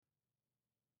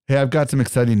Hey, I've got some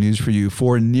exciting news for you.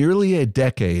 For nearly a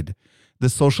decade, the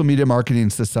Social Media Marketing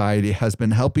Society has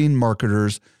been helping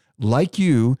marketers like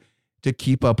you to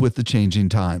keep up with the changing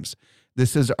times.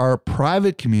 This is our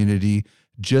private community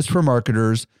just for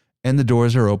marketers, and the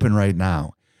doors are open right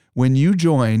now. When you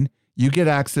join, you get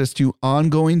access to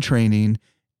ongoing training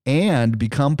and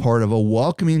become part of a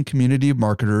welcoming community of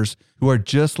marketers who are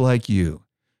just like you.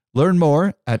 Learn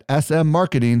more at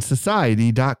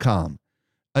smmarketingsociety.com.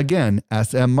 Again,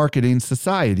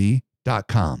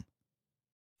 smmarketingsociety.com.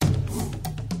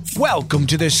 Welcome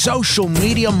to the Social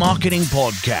Media Marketing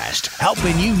Podcast,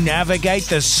 helping you navigate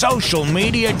the social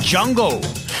media jungle.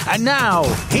 And now,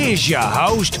 here's your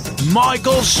host,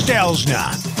 Michael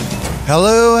Stelzner.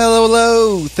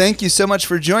 Hello. Thank you so much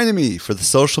for joining me for the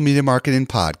Social Media Marketing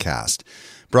Podcast,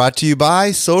 brought to you by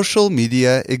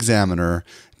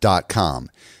socialmediaexaminer.com.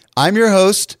 I'm your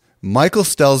host, Michael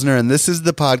Stelzner, and this is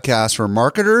the podcast for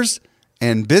marketers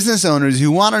and business owners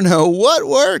who want to know what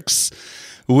works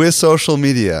with social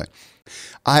media.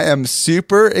 I am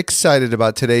super excited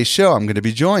about today's show. I'm going to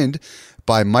be joined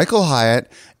by Michael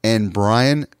Hyatt and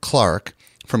Brian Clark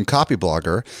from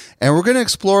Copyblogger, and we're going to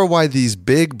explore why these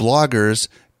big bloggers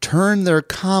turn their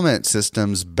comment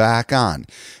systems back on.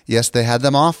 Yes, they had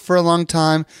them off for a long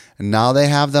time, and now they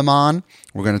have them on.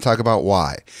 We're going to talk about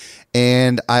why.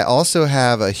 And I also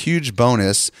have a huge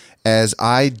bonus as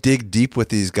I dig deep with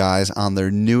these guys on their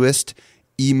newest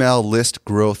email list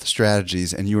growth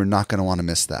strategies, and you are not going to want to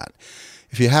miss that.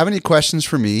 If you have any questions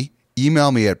for me,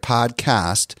 email me at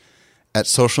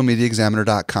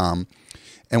podcast@socialmediaexaminer.com.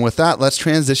 And with that, let's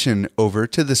transition over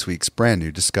to this week's brand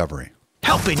new discovery.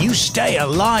 Helping you stay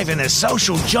alive in the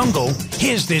social jungle,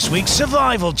 here's this week's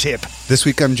survival tip. This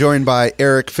week I'm joined by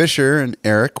Eric Fisher. And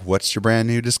Eric, what's your brand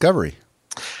new discovery?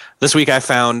 This week I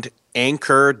found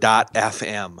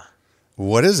Anchor.fm.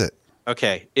 What is it?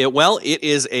 Okay. It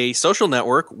is a social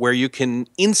network where you can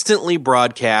instantly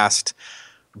broadcast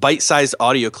bite-sized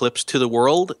audio clips to the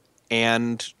world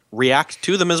and react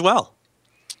to them as well.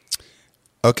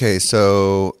 Okay,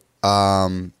 so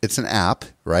it's an app,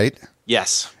 right?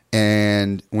 Yes.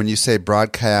 And when you say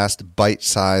broadcast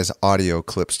bite-sized audio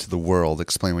clips to the world,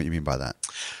 explain what you mean by that.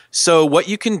 So what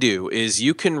you can do is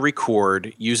you can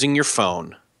record using your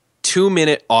phone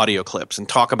 2-minute audio clips and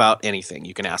talk about anything.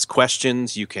 You can ask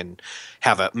questions. You can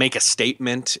make a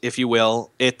statement, if you will.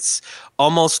 It's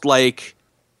almost like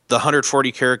the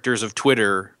 140 characters of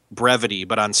Twitter brevity,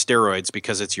 but on steroids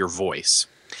because it's your voice.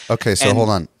 Okay, so hold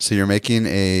on. So you're making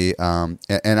and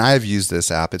I have used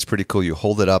this app. It's pretty cool. You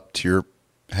hold it up to your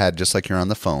head just like you're on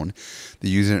the phone. The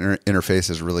user interface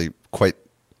is really quite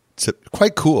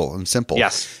cool and simple.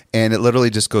 Yes. And it literally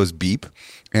just goes beep,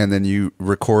 and then you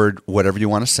record whatever you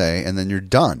want to say, and then you're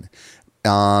done.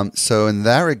 So in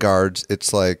that regards,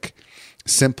 it's like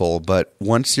simple, but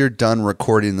once you're done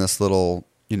recording this little,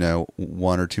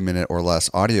 1 or 2 minute or less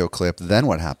audio clip, then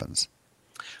what happens?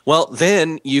 Well,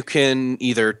 then you can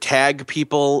either tag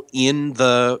people in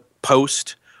the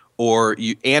post or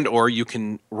you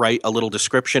can write a little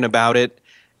description about it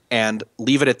and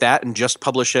leave it at that and just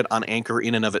publish it on Anchor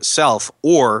in and of itself.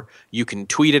 Or you can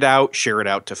tweet it out, share it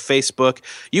out to Facebook.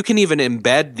 You can even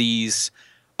embed these,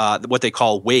 what they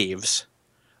call waves,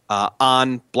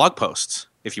 on blog posts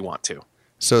if you want to.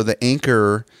 So the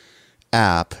Anchor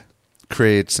app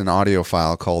creates an audio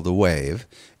file called the wave.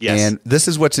 Yes. And this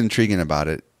is what's intriguing about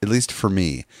it, at least for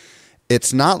me.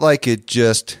 It's not like you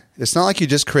just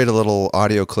create a little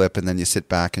audio clip and then you sit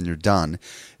back and you're done.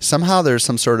 Somehow there's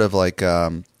some sort of like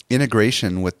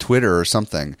integration with Twitter or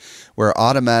something where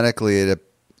automatically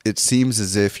it seems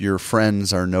as if your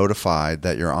friends are notified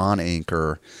that you're on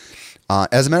Anchor.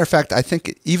 As a matter of fact, I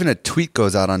think even a tweet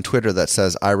goes out on Twitter that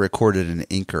says, I recorded an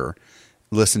Anchor.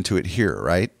 Listen to it here,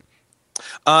 right?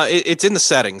 It's in the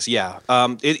settings, yeah.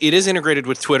 It is integrated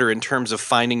with Twitter in terms of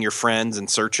finding your friends and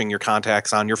searching your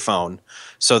contacts on your phone.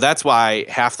 So that's why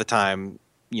half the time,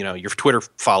 your Twitter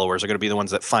followers are going to be the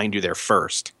ones that find you there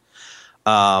first.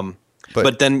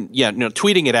 But then,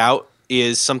 tweeting it out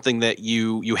is something that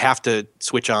you have to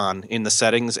switch on in the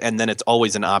settings, and then it's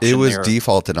always an option. It was there.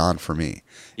 Defaulted on for me.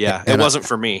 Yeah, it wasn't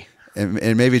for me.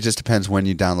 And maybe it just depends when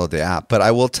you download the app. But I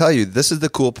will tell you, this is the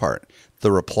cool part.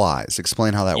 The replies.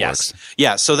 Explain how that works.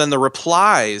 Yeah. So then the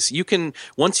replies, you can,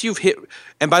 once you've hit,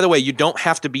 and by the way, you don't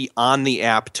have to be on the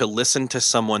app to listen to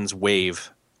someone's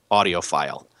wave audio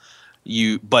file.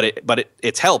 But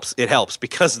it helps. It helps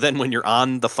because then when you're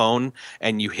on the phone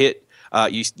and you hit,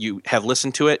 you have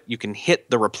listened to it, you can hit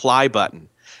the reply button,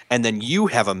 and then you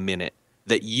have a minute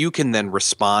that you can then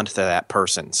respond to that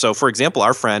person. So, for example,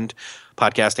 our friend,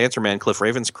 podcast answer man Cliff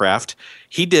Ravenscraft,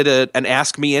 he did an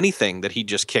Ask Me Anything that he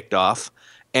just kicked off,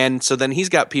 And so then he's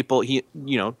got people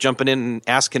jumping in and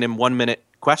asking him 1-minute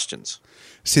questions.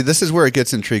 See, this is where it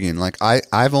gets intriguing. Like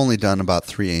I've only done about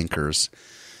 3 anchors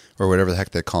or whatever the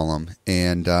heck they call them.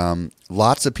 And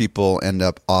lots of people end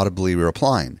up audibly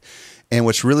replying. And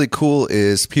what's really cool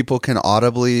is people can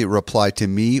audibly reply to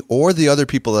me or the other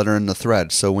people that are in the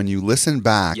thread. So when you listen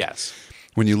back,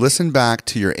 when you listen back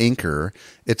to your anchor,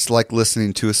 it's like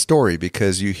listening to a story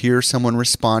because you hear someone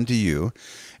respond to you.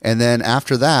 And then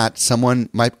after that, someone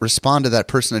might respond to that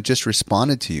person that just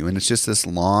responded to you. And it's just this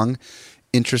long,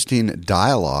 interesting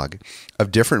dialogue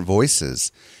of different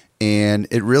voices. And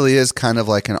it really is kind of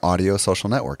like an audio social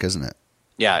network, isn't it?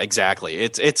 Yeah, exactly.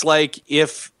 It's like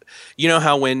if, you know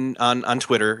how when on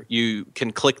Twitter you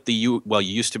can click you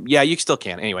used to, you still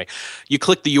can. Anyway, you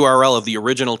click the URL of the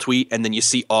original tweet and then you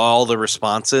see all the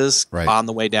responses on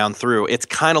the way down through. It's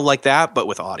kind of like that, but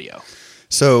with audio.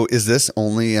 So is this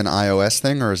only an iOS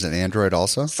thing or is it Android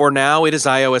also? For now, it is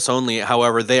iOS only.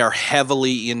 However, they are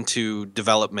heavily into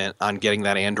development on getting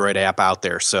that Android app out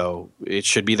there. So it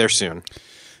should be there soon.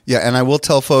 Yeah, and I will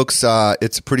tell folks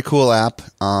it's a pretty cool app.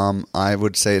 I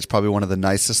would say it's probably one of the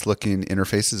nicest looking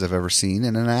interfaces I've ever seen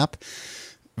in an app.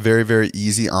 Very, very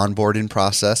easy onboarding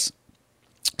process.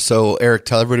 So Eric,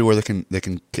 tell everybody where they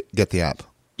can get the app.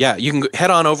 Yeah, you can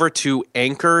head on over to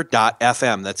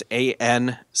anchor.fm. That's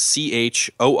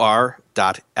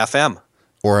ANCHOR.FM.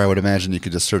 Or I would imagine you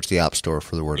could just search the App Store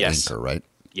for the word Anchor, right?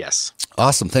 Yes.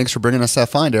 Awesome. Thanks for bringing us that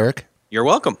find, Eric. You're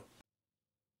welcome.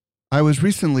 I was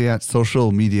recently at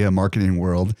Social Media Marketing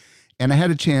World, and I had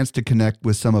a chance to connect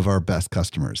with some of our best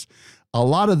customers. A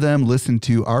lot of them listen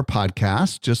to our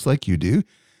podcast, just like you do.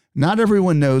 Not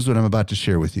everyone knows what I'm about to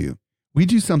share with you. We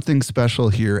do something special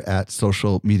here at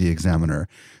Social Media Examiner.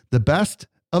 The best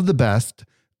of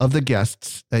the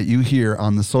guests that you hear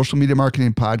on the Social Media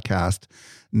Marketing Podcast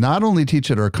not only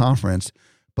teach at our conference,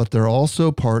 but they're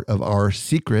also part of our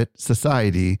secret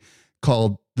society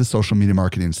called the Social Media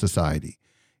Marketing Society.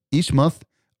 Each month,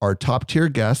 our top tier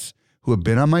guests who have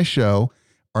been on my show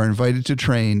are invited to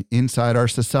train inside our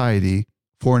society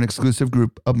for an exclusive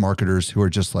group of marketers who are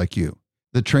just like you.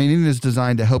 The training is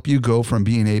designed to help you go from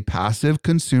being a passive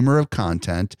consumer of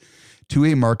content to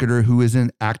a marketer who is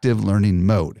in active learning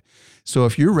mode. So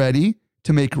if you're ready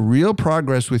to make real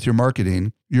progress with your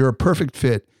marketing, you're a perfect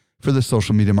fit for the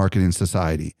Social Media Marketing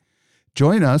Society.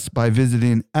 Join us by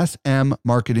visiting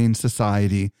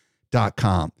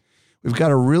smmarketingsociety.com. We've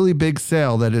got a really big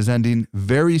sale that is ending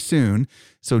very soon,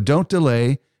 so don't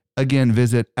delay. Again,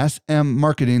 visit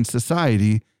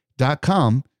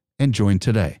smmarketingsociety.com and join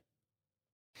today.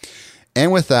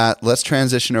 And with that, let's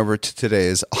transition over to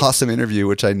today's awesome interview,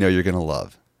 which I know you're going to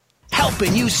love.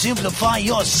 Helping you simplify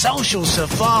your social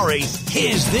safari,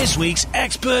 here's this week's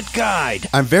expert guide.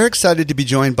 I'm very excited to be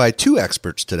joined by 2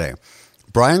 experts today,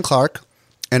 Brian Clark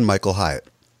and Michael Hyatt.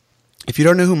 If you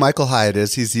don't know who Michael Hyatt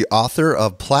is, he's the author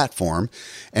of Platform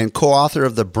and co-author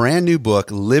of the brand new book,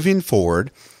 Living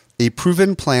Forward, A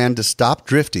Proven Plan to Stop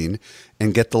Drifting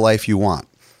and Get the Life You Want.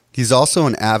 He's also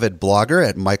an avid blogger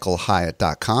at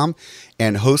michaelhyatt.com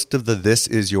and host of the This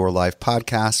Is Your Life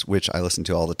podcast, which I listen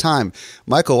to all the time.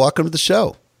 Michael, welcome to the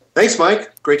show. Thanks,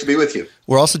 Mike. Great to be with you.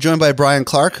 We're also joined by Brian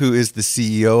Clark, who is the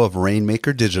CEO of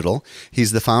Rainmaker Digital.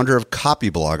 He's the founder of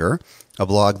Copyblogger, a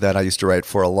blog that I used to write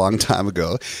for a long time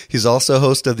ago. He's also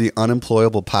host of the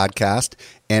Unemployable podcast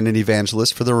and an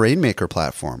evangelist for the Rainmaker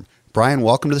platform. Brian,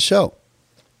 welcome to the show.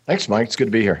 Thanks, Mike. It's good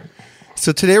to be here.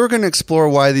 So today we're going to explore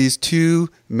why these 2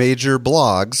 major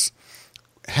blogs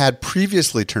had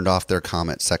previously turned off their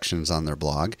comment sections on their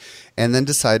blog and then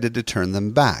decided to turn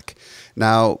them back.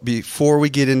 Now, before we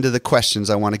get into the questions,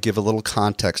 I want to give a little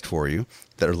context for you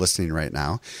that are listening right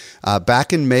now.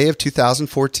 Back in May of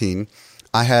 2014,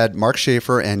 I had Mark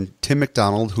Schaefer and Tim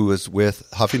McDonald, who was with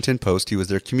Huffington Post. He was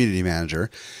their community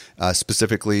manager,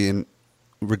 specifically in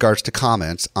regards to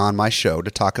comments on my show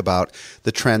to talk about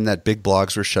the trend that big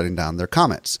blogs were shutting down their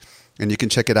comments. And you can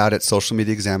check it out at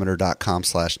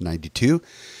socialmediaexaminer.com/92.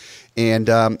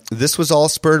 And this was all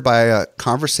spurred by a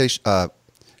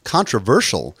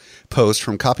controversial post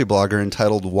from Copyblogger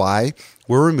entitled Why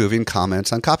We're Removing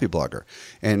Comments on Copyblogger.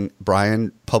 And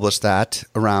Brian published that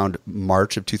around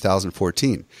March of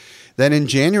 2014. Then in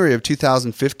January of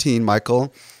 2015,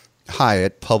 Michael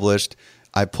Hyatt published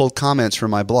I pulled comments from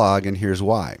my blog, and here's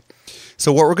why.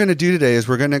 So what we're going to do today is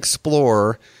we're going to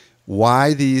explore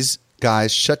why these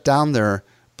guys shut down their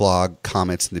blog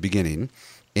comments in the beginning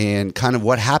and kind of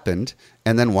what happened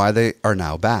and then why they are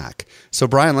now back. So,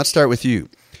 Brian, let's start with you.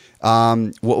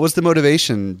 What was the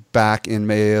motivation back in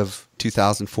May of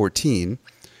 2014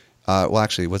 Well,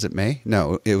 actually, was it May?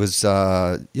 No, it was,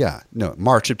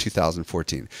 March of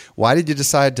 2014. Why did you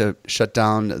decide to shut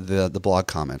down the blog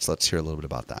comments? Let's hear a little bit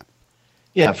about that.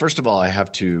 Yeah, first of all, I have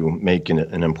to make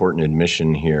an important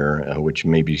admission here, which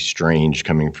may be strange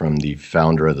coming from the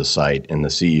founder of the site and the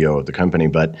CEO of the company.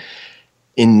 But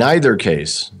in neither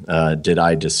case did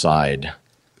I decide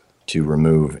to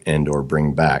remove and or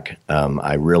bring back.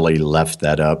 I really left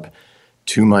that up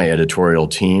to my editorial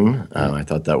team. I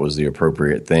thought that was the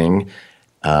appropriate thing.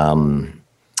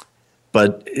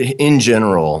 But in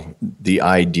general, the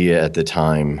idea at the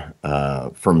time,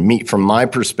 from my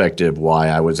perspective, why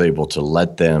I was able to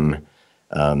let them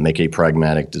make a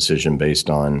pragmatic decision based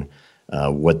on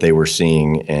what they were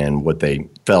seeing and what they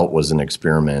felt was an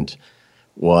experiment,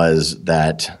 was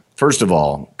that, first of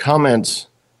all, comments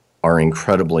are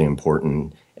incredibly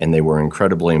important, and they were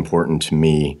incredibly important to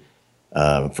me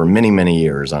for many, many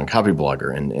years on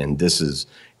Copyblogger. And this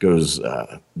goes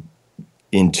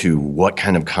into what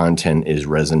kind of content is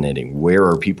resonating, where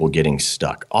are people getting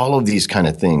stuck. All of these kind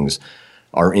of things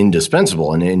are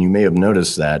indispensable. And you may have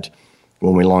noticed that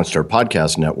when we launched our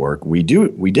podcast network, we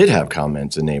did have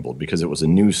comments enabled because it was a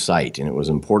new site and it was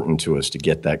important to us to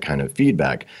get that kind of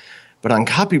feedback. But on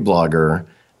Copyblogger,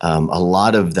 a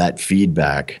lot of that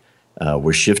feedback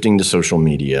was shifting to social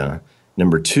media.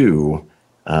 Number two,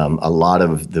 a lot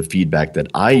of the feedback that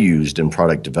I used in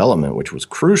product development, which was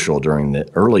crucial during the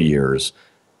early years,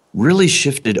 really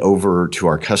shifted over to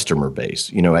our customer base.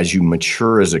 You know, as you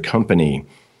mature as a company,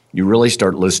 you really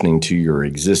start listening to your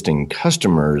existing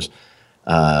customers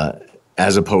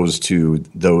as opposed to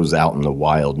those out in the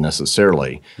wild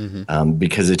necessarily,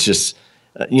 because it's just,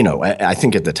 I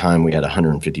think at the time we had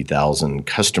 150,000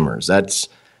 customers. That's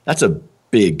a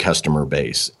big customer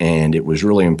base, and it was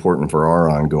really important for our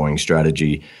ongoing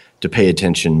strategy to pay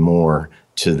attention more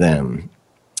to them.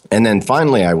 And then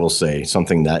finally, I will say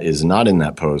something that is not in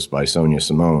that post by Sonia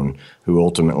Simone, who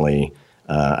ultimately,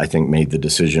 I think, made the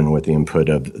decision with the input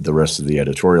of the rest of the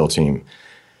editorial team.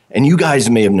 And you guys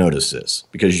may have noticed this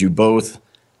because you both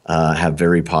have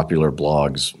very popular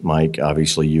blogs. Mike,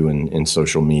 obviously you in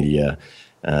social media,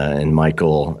 and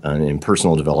Michael in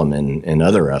personal development and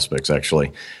other aspects,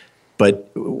 actually.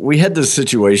 But we had this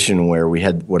situation where we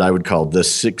had what I would call the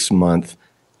 6-month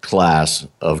class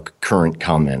of current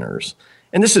commenters.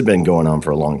 And this has been going on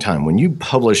for a long time. When you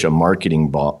publish a marketing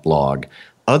blog,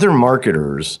 other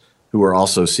marketers who are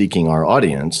also seeking our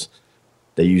audience,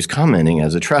 they use commenting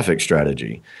as a traffic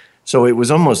strategy. So it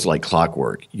was almost like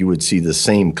clockwork. You would see the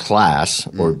same class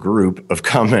or group of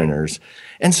commenters,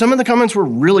 and some of the comments were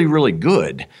really, really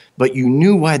good, but you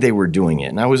knew why they were doing it.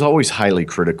 And I was always highly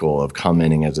critical of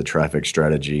commenting as a traffic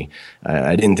strategy.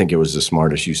 I didn't think it was the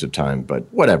smartest use of time, but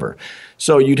whatever.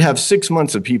 So you'd have 6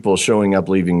 months of people showing up,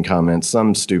 leaving comments,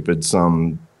 some stupid,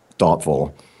 some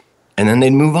thoughtful, and then they'd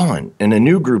move on, and a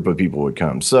new group of people would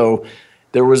come. So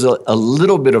there was a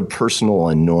little bit of personal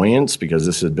annoyance because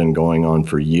this had been going on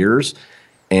for years.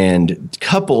 And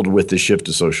coupled with the shift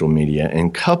to social media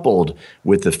and coupled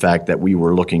with the fact that we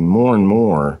were looking more and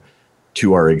more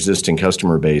to our existing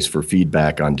customer base for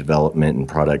feedback on development and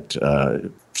product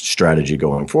strategy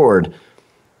going forward,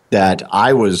 that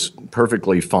I was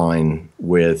perfectly fine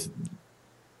with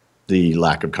the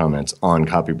lack of comments on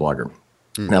Copyblogger.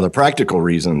 Now, the practical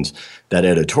reasons that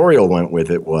editorial went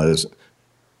with it was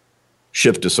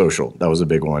shift to social. That was a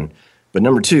big one. But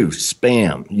number two,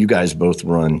 spam. You guys both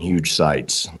run huge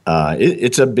sites.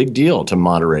 It's a big deal to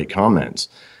moderate comments.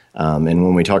 And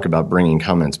when we talk about bringing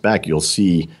comments back, you'll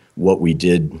see what we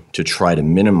did to try to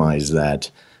minimize that.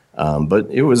 But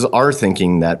it was our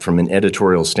thinking that from an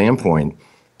editorial standpoint,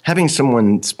 having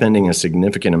someone spending a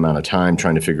significant amount of time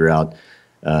trying to figure out,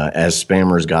 as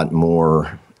spammers got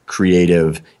more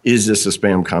creative, is this a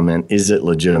spam comment? Is it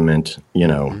legitimate?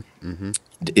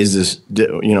 Is this,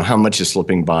 how much is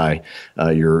slipping by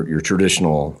your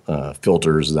traditional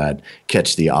filters that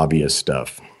catch the obvious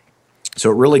stuff?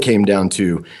 So it really came down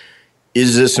to,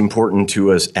 is this important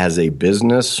to us as a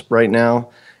business right now?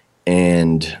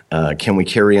 And can we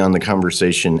carry on the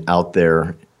conversation out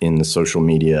there in the social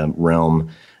media realm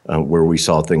where we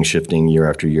saw things shifting year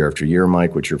after year after year,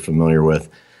 Mike, which you're familiar with?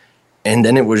 And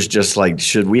then it was just like,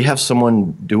 should we have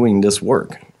someone doing this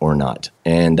work or not?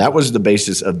 And that was the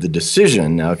basis of the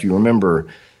decision. Now, if you remember,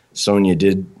 Sonia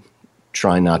did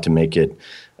try not to make it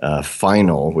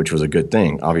final, which was a good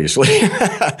thing, obviously.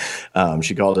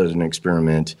 She called it an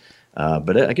experiment.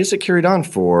 But I guess it carried on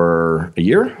for a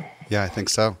year. Yeah, I think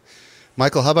so.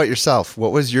 Michael, how about yourself?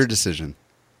 What was your decision?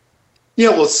 Yeah,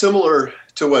 well, similar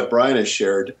to what Brian has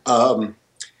shared. There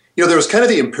was kind of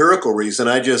the empirical reason.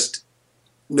 I just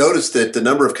noticed that the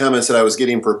number of comments that I was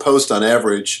getting per post on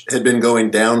average had been going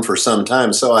down for some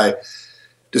time. So I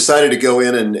decided to go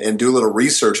in and do a little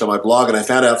research on my blog. And I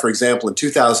found out, for example, in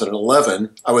 2011,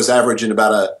 I was averaging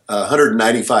about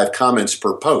 195 comments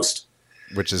per post.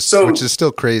 Which is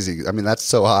still crazy. I mean, that's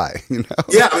so high.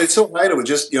 Yeah, I mean, it's so high. It was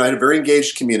just, I had a very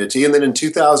engaged community. And then in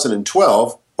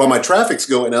 2012, while my traffic's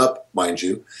going up, mind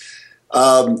you,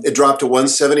 it dropped to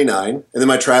 179. And then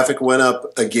my traffic went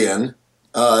up again.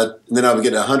 And then I would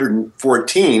get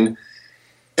 114.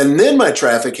 And then my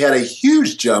traffic had a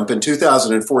huge jump in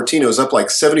 2014. It was up like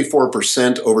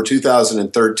 74% over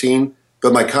 2013.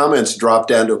 But my comments dropped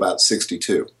down to about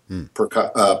 62 per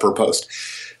post.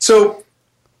 So,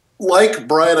 like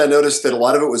Brian, I noticed that a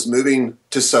lot of it was moving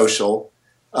to social.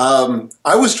 I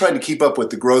was trying to keep up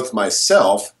with the growth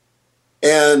myself.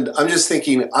 And I'm just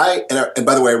thinking, and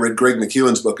by the way, I read Greg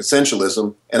McKeown's book,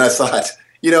 Essentialism, and I thought,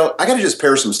 I got to just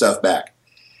pare some stuff back.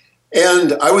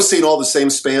 And I was seeing all the same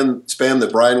spam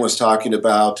that Brian was talking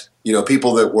about,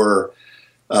 people that were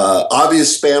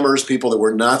obvious spammers, people that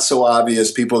were not so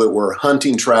obvious, people that were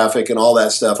hunting traffic and all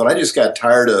that stuff. And I just got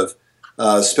tired of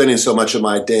spending so much of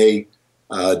my day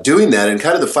doing that. And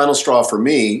kind of the final straw for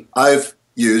me, I've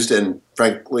used, and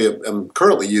frankly, I'm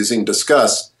currently using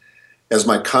Disqus as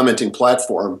my commenting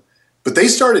platform. But they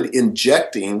started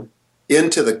injecting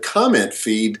into the comment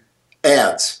feed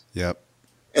ads. Yep.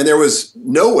 And there was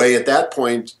no way at that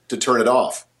point to turn it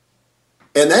off.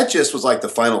 And that just was like the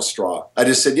final straw. I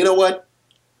just said, you know what?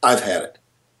 I've had it.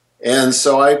 And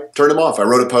so I turned them off. I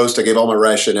wrote a post. I gave all my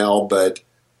rationale. But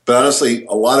honestly,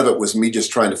 a lot of it was me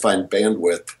just trying to find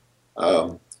bandwidth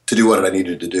to do what I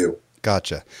needed to do.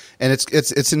 Gotcha. And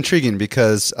it's intriguing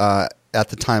because at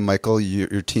the time, Michael,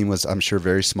 your team was, I'm sure,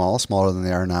 very small, smaller than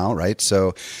they are now, right?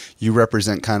 So you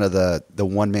represent kind of the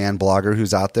one-man blogger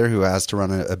who's out there who has to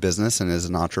run a business and is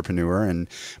an entrepreneur. And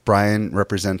Brian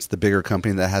represents the bigger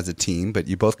company that has a team. But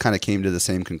you both kind of came to the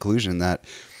same conclusion that,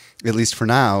 at least for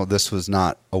now, this was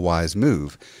not a wise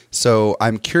move. So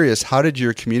I'm curious, how did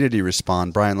your community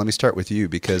respond? Brian, let me start with you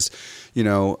because,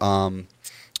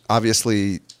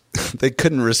 obviously they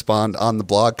couldn't respond on the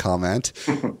blog comment.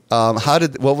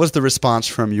 What was the response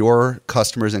from your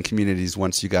customers and communities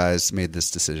once you guys made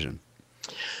this decision?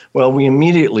 Well, we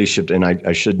immediately shipped, and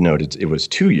I should note it was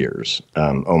 2 years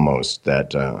almost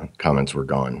that comments were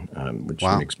gone, which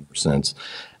makes more sense.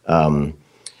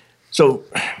 So,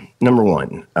 number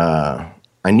one,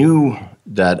 I knew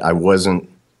that I wasn't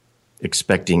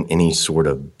expecting any sort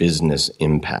of business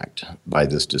impact by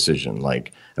this decision.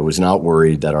 Like, I was not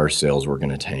worried that our sales were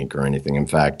going to tank or anything. In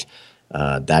fact,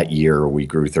 that year we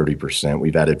grew 30%.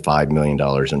 We've added $5 million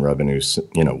in revenues,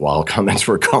 while comments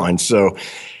were gone. So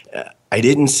I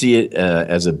didn't see it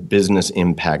as a business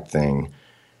impact thing.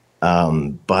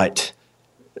 But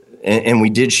we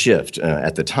did shift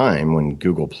at the time when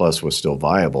Google Plus was still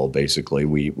viable. Basically,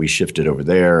 we shifted over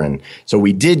there. And so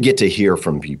we did get to hear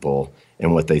from people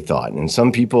and what they thought. And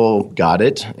some people got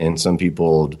it, and some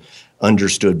people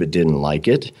understood but didn't like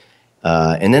it.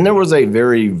 And then there was a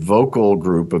very vocal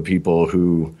group of people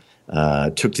who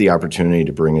took the opportunity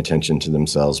to bring attention to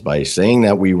themselves by saying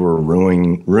that we were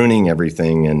ruining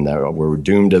everything and that we were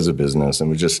doomed as a business. And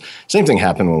it was just, same thing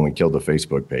happened when we killed the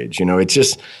Facebook page. It's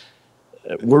just,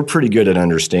 we're pretty good at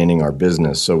understanding our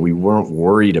business, so we weren't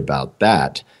worried about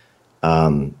that.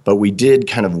 But we did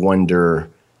kind of wonder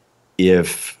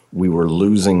if we were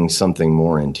losing something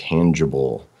more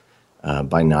intangible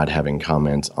by not having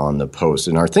comments on the post.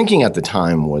 And our thinking at the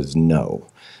time was no,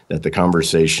 that the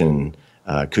conversation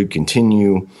could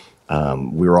continue.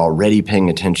 We were already paying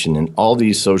attention in all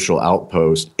these social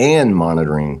outposts and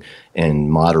monitoring and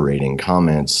moderating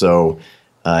comments. So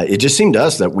it just seemed to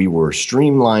us that we were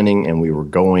streamlining and we were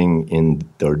going in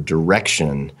the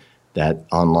direction that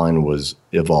online was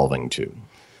evolving to.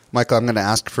 Michael, I'm going to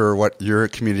ask for what your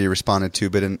community responded to,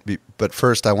 but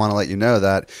first I want to let you know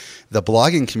that the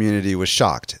blogging community was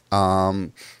shocked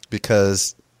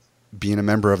because being a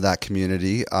member of that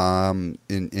community,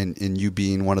 in you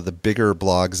being one of the bigger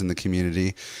blogs in the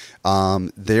community,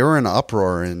 they were in an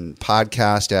uproar, and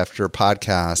podcast after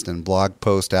podcast and blog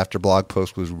post after blog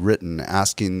post was written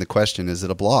asking the question, is it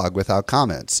a blog without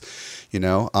comments?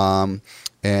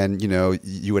 And,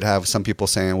 you would have some people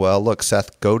saying, well, look,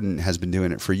 Seth Godin has been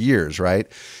doing it for years, right?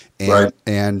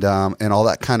 And all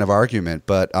that kind of argument.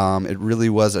 But it really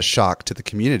was a shock to the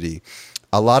community.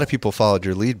 A lot of people followed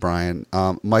your lead, Brian.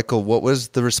 Michael, what was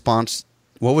the response?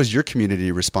 What was your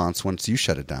community response once you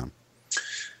shut it down?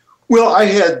 Well, I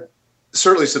had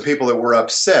certainly some people that were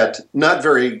upset, not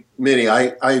very many.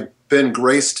 I've been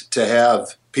graced to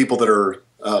have people that are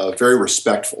very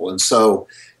respectful. And so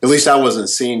at least I wasn't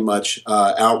seeing much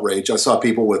outrage. I saw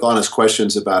people with honest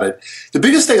questions about it. The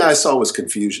biggest thing I saw was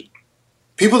confusion.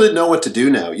 People didn't know what to do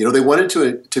now. They wanted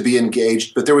to be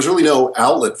engaged, but there was really no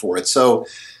outlet for it. So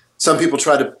some people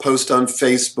tried to post on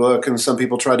Facebook, and some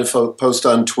people tried to post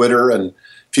on Twitter, and a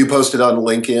few posted on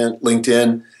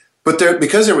LinkedIn. But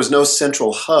because there was no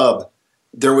central hub,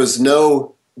 there was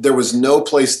no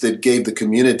place that gave the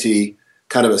community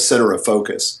kind of a center of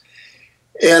focus.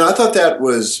 And I thought that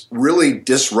was really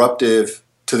disruptive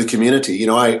to the community.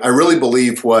 I really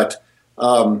believe what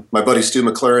my buddy Stu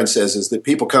McLaren says is that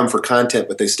people come for content,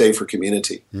 but they stay for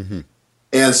community. Mm-hmm.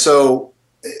 And so,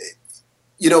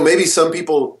 maybe some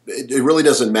people it really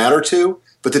doesn't matter to,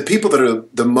 but the people that are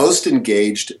the most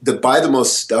engaged, that buy the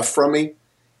most stuff from me,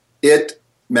 it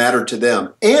mattered to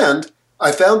them. And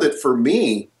I found that for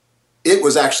me, it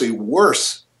was actually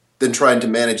worse than trying to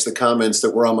manage the comments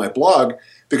that were on my blog,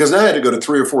 because now I had to go to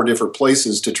 3 or 4 different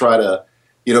places to try to,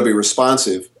 be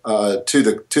responsive to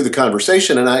the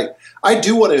conversation. And I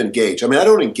do want to engage. I mean, I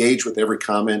don't engage with every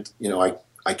comment.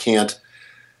 I can't.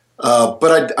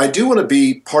 But I do want to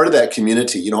be part of that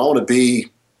community. I want to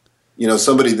be,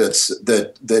 somebody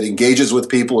that engages with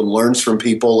people and learns from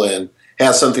people and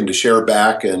has something to share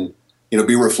back and,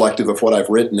 be reflective of what I've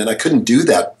written. And I couldn't do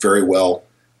that very well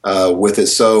with it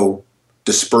so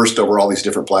dispersed over all these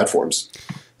different platforms.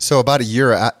 So about a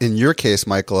year, in your case,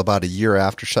 Michael, about a year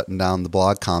after shutting down the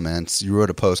blog comments, you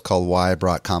wrote a post called "Why I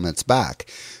Brought Comments Back."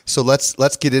 So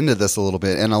let's get into this a little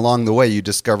bit. And along the way, you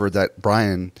discovered that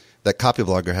Brian, that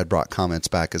Copyblogger, had brought comments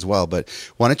back as well. But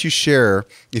why don't you share,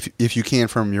 if you can,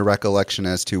 from your recollection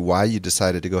as to why you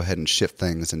decided to go ahead and shift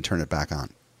things and turn it back on?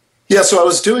 Yeah, so I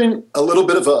was doing a little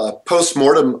bit of a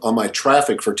postmortem on my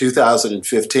traffic for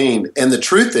 2015. And the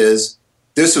truth is,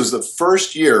 this was the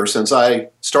first year since I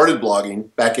started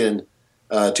blogging back in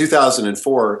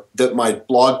 2004 that my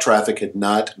blog traffic had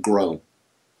not grown.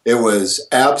 It was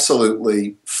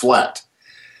absolutely flat.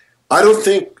 I don't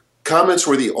think comments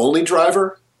were the only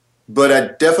driver, but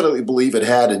I definitely believe it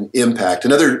had an impact.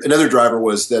 Another driver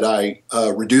was that I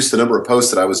reduced the number of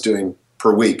posts that I was doing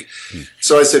per week.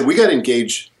 So I said, we got to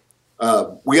engage.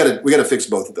 We got to fix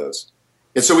both of those.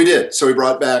 And so we did. So we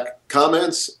brought back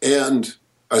comments, and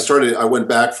I went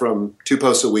back from 2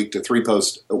 posts a week to 3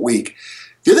 posts a week.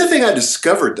 The other thing I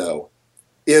discovered, though,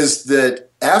 is that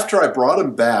after I brought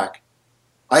them back,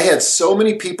 I had so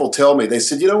many people tell me, they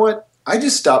said, you know what? I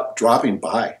just stopped dropping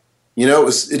by.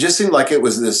 It just seemed like it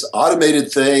was this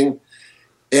automated thing,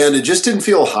 and it just didn't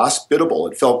feel hospitable.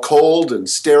 It felt cold and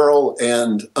sterile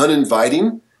and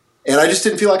uninviting, and I just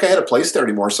didn't feel like I had a place there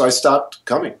anymore, so I stopped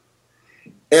coming.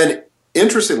 And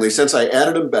interestingly, since I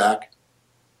added them back,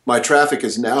 my traffic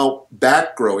is now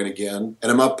back growing again,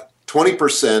 and I'm up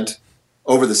 20%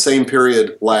 over the same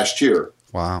period last year.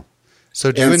 Wow.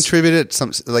 So do you attribute it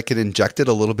like it injected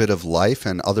a little bit of life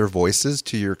and other voices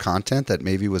to your content that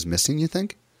maybe was missing, you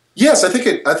think? Yes, I think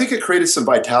it created some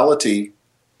vitality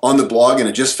on the blog, and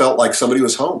it just felt like somebody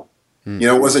was home.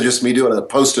 It wasn't just me doing a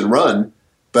post and run,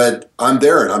 but I'm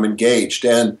there and I'm engaged.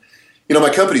 And, my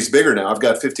company's bigger now. I've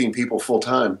got 15 people full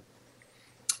time.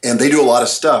 And they do a lot of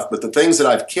stuff, but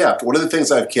one of the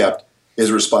things I've kept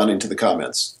is responding to the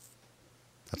comments.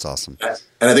 That's awesome.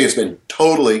 And I think it's been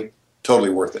totally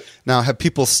worth it. Now, have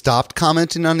people stopped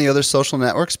commenting on the other social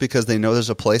networks because they know there's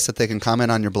a place that they can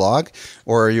comment on your blog?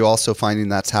 Or are you also finding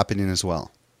that's happening as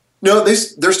well? No,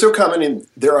 they're still commenting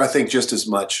there, I think, just as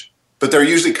much. But they're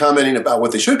usually commenting about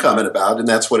what they should comment about, and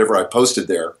that's whatever I posted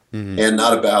there, and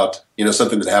not about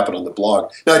something that happened on the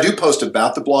blog. Now, I do post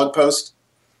about the blog post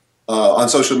on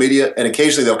social media, and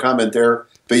occasionally they'll comment there,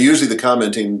 but usually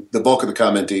the bulk of the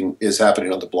commenting is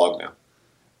happening on the blog now.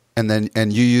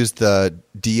 And you use the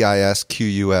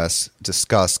DISQUS,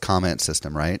 discuss comment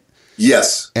system, right?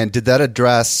 Yes. And did that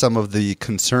address some of the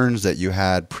concerns that you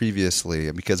had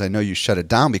previously? Because I know you shut it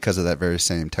down because of that very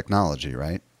same technology,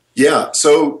 right? Yeah.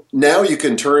 So now you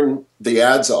can turn the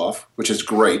ads off, which is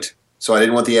great. So I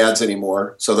didn't want the ads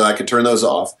anymore, so that I could turn those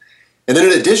off. And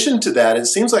then in addition to that, it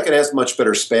seems like it has much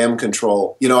better spam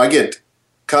control. I get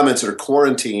comments that are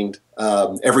quarantined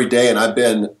every day, and I've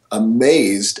been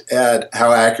amazed at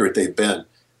how accurate they've been.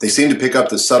 They seem to pick up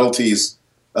the subtleties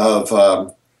of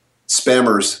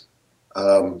spammers'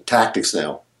 tactics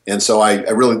now. And so I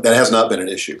really, that has not been an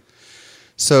issue.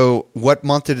 So what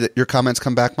month did your comments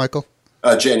come back, Michael?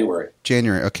 January.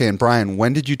 January. Okay. And Brian,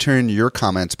 when did you turn your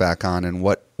comments back on, and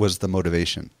what was the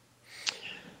motivation?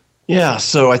 Yeah,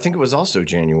 so I think it was also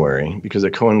January because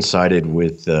it coincided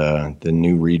with the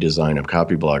new redesign of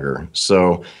Copyblogger.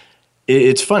 So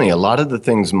it's funny. A lot of the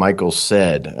things Michael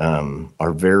said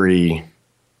are very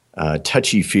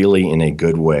touchy-feely in a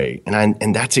good way.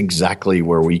 And that's exactly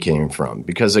where we came from.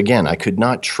 Because, again, I could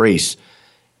not trace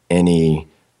any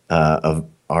of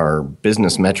our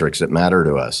business metrics that matter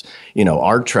to us.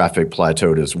 Our traffic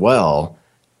plateaued as well,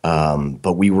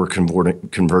 but we were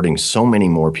converting so many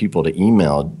more people to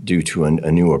email due to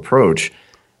a new approach,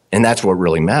 and that's what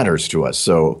really matters to us.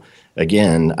 So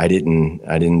again, I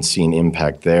didn't see an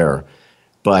impact there.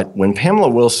 But when Pamela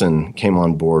Wilson came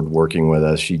on board working with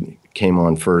us, she came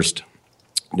on first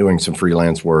doing some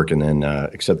freelance work and then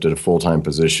accepted a full-time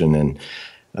position, and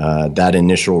that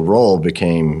initial role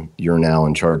became "You're now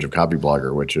in charge of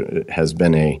Copyblogger," which has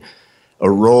been a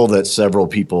role that several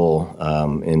people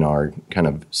in our kind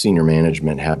of senior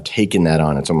management have taken that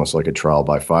on. It's almost like a trial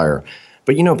by fire.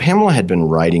 But, Pamela had been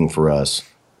writing for us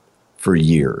for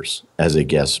years as a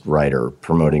guest writer,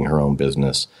 promoting her own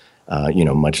business,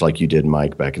 much like you did,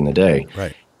 Mike, back in the day.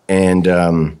 Right.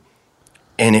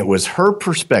 And it was her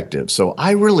perspective. So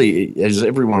I really, as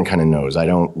everyone kind of knows, I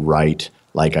don't write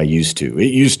like I used to.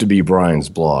 It used to be Brian's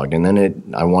blog, and then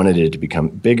I wanted it to become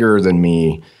bigger than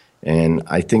me. And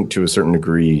I think to a certain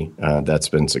degree that's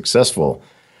been successful.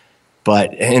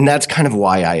 And that's kind of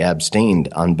why I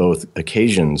abstained on both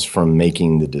occasions from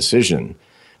making the decision.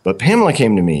 But Pamela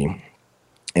came to me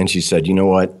and she said, you know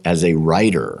what, as a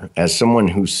writer, as someone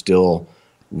who still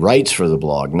writes for the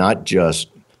blog, not just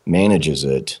manages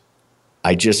it,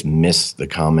 I just miss the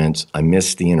comments. I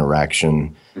miss the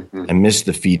interaction. Mm-hmm. I miss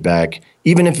the feedback,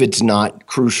 even if it's not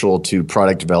crucial to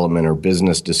product development or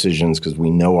business decisions, because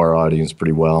we know our audience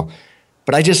pretty well.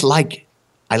 But I like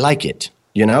it,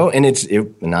 and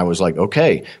and I was like,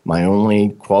 okay, my only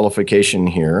qualification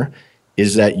here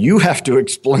is that you have to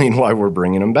explain why we're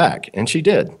bringing them back. And she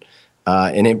did.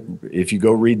 If you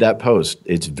go read that post,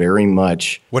 it's very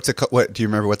much. What's it called? What do you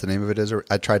remember? What the name of it is? Or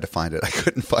I tried to find it, I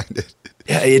couldn't find it.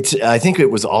 Yeah, I think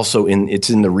it was also it's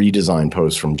in the redesign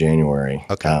post from January.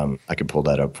 Okay, I could pull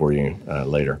that up for you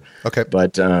later. Okay,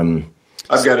 but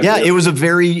I've got it. Yeah, it was a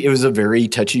very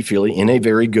touchy-feely in a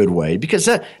very good way, because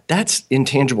that's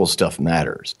intangible stuff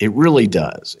matters. It really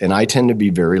does, and I tend to be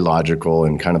very logical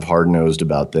and kind of hard-nosed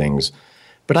about things.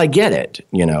 But I get it,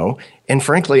 and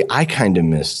frankly, I kind of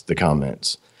miss the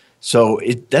comments. So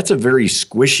that's a very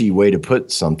squishy way to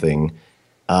put something,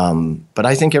 but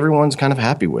I think everyone's kind of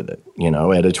happy with it.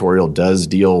 Editorial does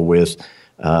deal with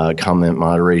comment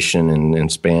moderation and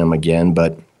spam again,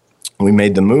 but we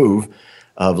made the move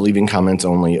of leaving comments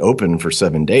only open for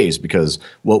 7 days, because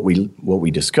what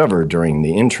we discovered during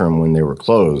the interim when they were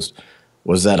closed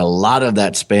was that a lot of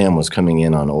that spam was coming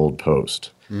in on old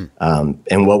posts.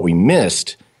 And what we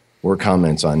missed were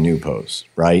comments on new posts,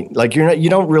 right? Like you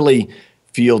don't really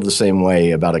feel the same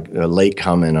way about a late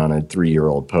comment on a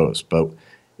 3-year-old post, but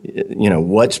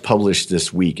what's published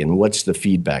this week and what's the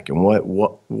feedback and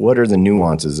what are the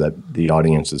nuances that the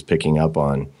audience is picking up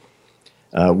on?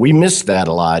 We missed that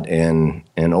a lot, and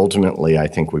ultimately I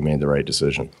think we made the right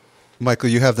decision. Michael,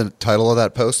 you have the title of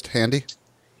that post handy?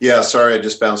 Yeah, sorry, I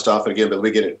just bounced off it again, but let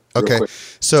me get it real quick.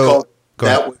 So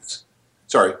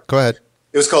Sorry. Go ahead.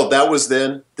 It was called That Was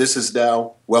Then, This Is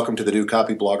Now. Welcome to the new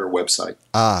Copyblogger website.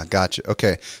 Ah, gotcha.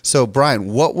 Okay. So,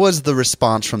 Brian, what was the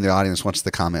response from the audience once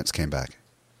the comments came back?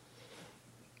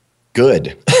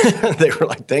 Good. They were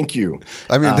like, thank you.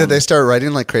 I mean, did they start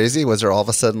writing like crazy? Was there all of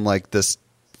a sudden like this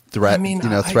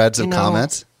threads of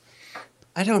comments?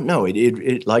 I don't know.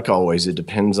 It like always, it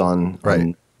depends on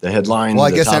the headline. Well,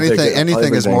 I guess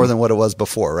anything is more than what it was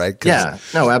before, right? Yeah,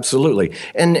 no, absolutely.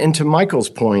 And to Michael's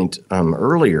point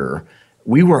earlier,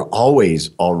 we were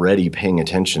always already paying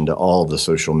attention to all the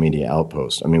social media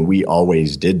outposts. I mean, we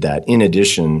always did that in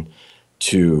addition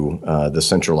to the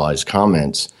centralized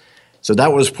comments. So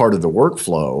that was part of the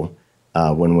workflow.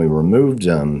 When we removed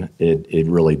them, it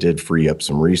really did free up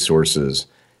some resources.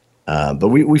 But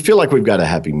we feel like we've got a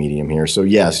happy medium here. So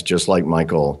yes, just like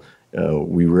Michael,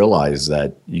 we realize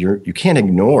that you can't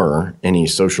ignore any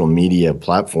social media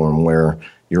platform where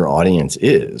your audience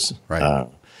is. Right.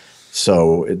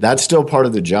 So that's still part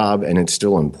of the job, and it's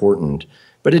still important.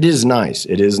 But it is nice.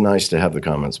 It is nice to have the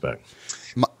comments back.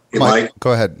 Mike,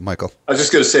 go ahead, Michael. I was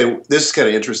just going to say, this is kind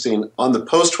of interesting. On the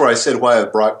post where I said why I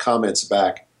brought comments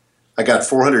back, I got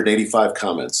 485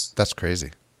 comments. That's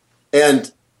crazy.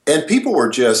 And people were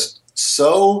just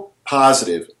so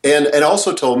positive, and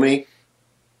also told me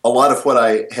a lot of what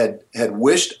I had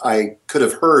wished I could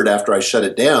have heard after I shut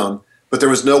it down, but there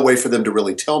was no way for them to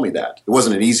really tell me that. It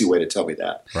wasn't an easy way to tell me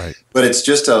that. Right. But it's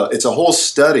just it's a whole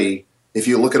study, if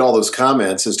you look at all those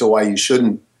comments, as to why you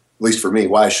shouldn't, at least for me,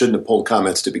 why I shouldn't have pulled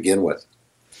comments to begin with.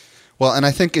 Well, and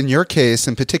I think in your case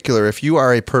in particular, if you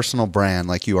are a personal brand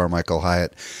like you are, Michael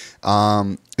Hyatt,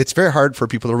 it's very hard for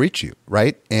people to reach you,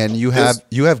 right? And you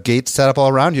have gates set up all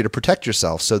around you to protect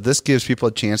yourself. So this gives people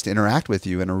a chance to interact with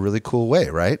you in a really cool way,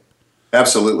 right?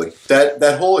 Absolutely.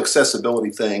 That whole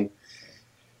accessibility thing,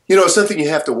 it's something you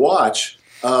have to watch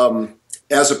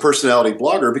as a personality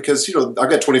blogger because, I've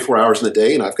got 24 hours in the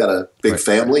day and I've got a big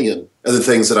family and other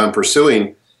things that I'm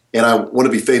pursuing. And I want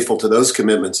to be faithful to those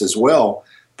commitments as well.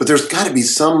 But there's got to be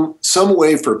some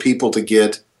way for people to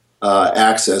get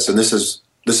access. And this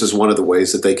is one of the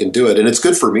ways that they can do it. And it's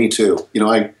good for me too.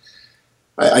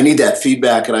 I need that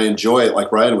feedback and I enjoy it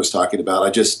like Ryan was talking about. I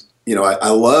just, I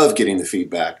love getting the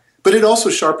feedback. But it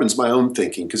also sharpens my own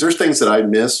thinking because there's things that I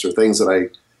missed or things that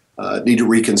I need to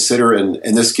reconsider.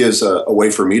 And this gives a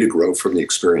way for me to grow from the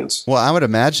experience. Well, I would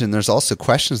imagine there's also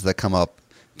questions that come up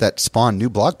that spawn new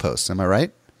blog posts. Am I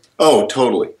right? Oh,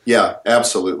 totally. Yeah,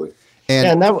 absolutely.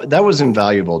 And that was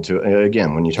invaluable too.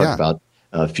 Again, when you talk about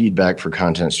feedback for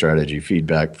content strategy,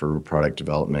 feedback for product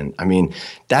development. I mean,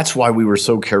 that's why we were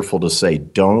so careful to say,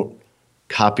 don't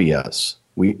copy us.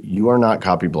 You are not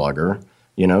Copy Blogger.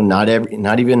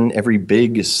 Not even every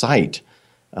big site.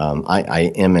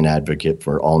 I am an advocate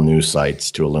for all news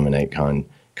sites to eliminate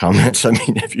comments. I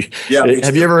mean, have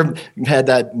you ever had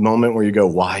that moment where you go,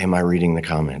 why am I reading the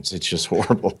comments? It's just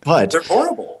horrible. But they're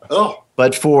horrible. Oh.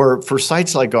 But for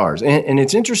sites like ours, and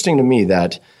it's interesting to me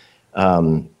that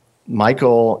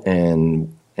Michael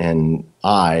and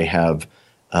I have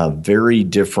very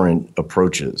different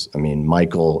approaches. I mean,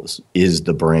 Michael is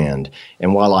the brand.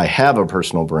 And while I have a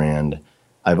personal brand,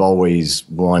 I've always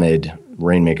wanted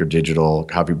Rainmaker Digital,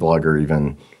 Copy Blogger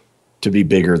even, to be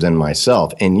bigger than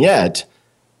myself. And yet,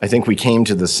 I think we came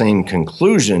to the same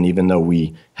conclusion, even though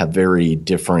we have very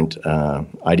different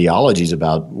ideologies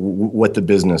about what the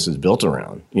business is built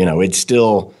around. It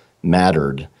still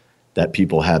mattered that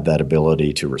people had that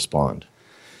ability to respond.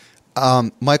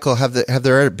 Michael, have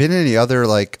there been any other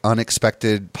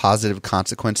unexpected positive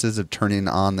consequences of turning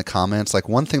on the comments? Like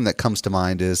one thing that comes to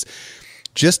mind is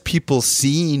just people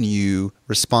seeing you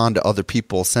respond to other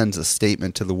people sends a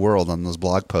statement to the world on those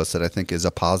blog posts that I think is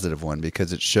a positive one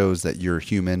because it shows that you're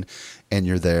human and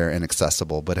you're there and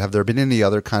accessible. But have there been any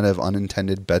other kind of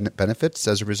unintended benefits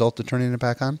as a result of turning it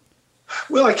back on?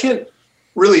 Well, I can't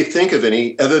really think of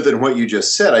any other than what you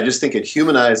just said. I just think it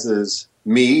humanizes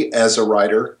me as a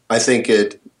writer. I think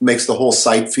it makes the whole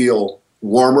site feel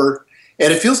warmer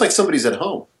and it feels like somebody's at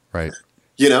home. Right.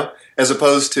 As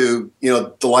opposed to,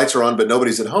 the lights are on, but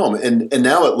nobody's at home. And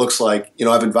now it looks like,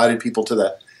 I've invited people to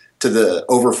the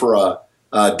over for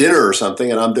a dinner or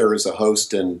something, and I'm there as a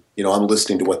host and, I'm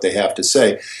listening to what they have to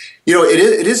say.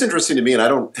 It is interesting to me, and I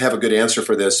don't have a good answer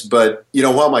for this, but,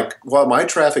 while my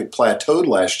traffic plateaued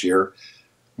last year,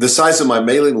 the size of my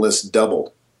mailing list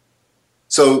doubled.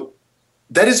 So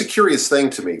that is a curious thing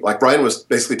to me. Like Brian was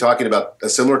basically talking about a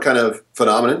similar kind of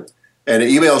phenomenon, and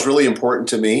email is really important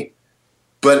to me.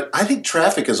 But I think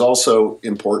traffic is also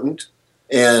important,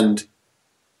 and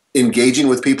engaging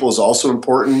with people is also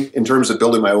important in terms of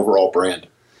building my overall brand.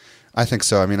 I think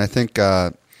so. I mean,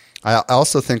 I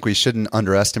also think we shouldn't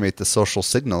underestimate the social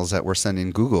signals that we're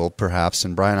sending Google, perhaps.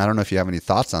 And Brian, I don't know if you have any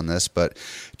thoughts on this, but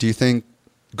do you think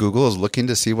Google is looking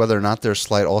to see whether or not there's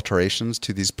slight alterations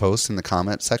to these posts in the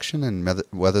comment section and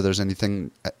whether there's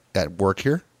anything at work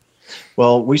here?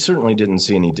 Well, we certainly didn't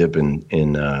see any dip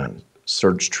in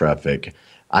search traffic.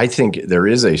 I think there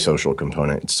is a social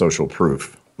component. It's social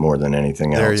proof more than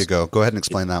anything else. There you go. Go ahead and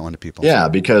explain that one to people. Yeah,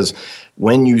 because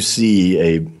when you see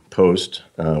a post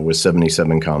with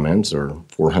 77 comments or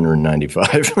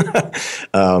 495,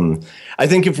 I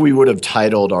think if we would have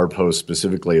titled our post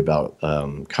specifically about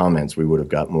comments, we would have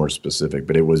got more specific.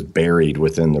 But it was buried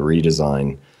within the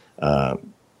redesign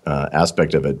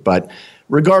aspect of it. But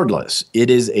regardless, it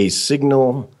is a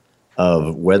signal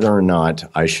of whether or not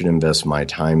I should invest my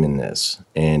time in this.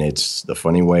 And it's the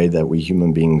funny way that we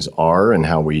human beings are and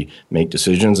how we make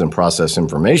decisions and process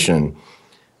information.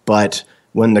 But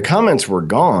when the comments were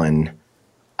gone,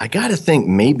 I got to think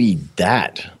maybe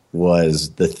that was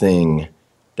the thing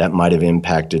that might have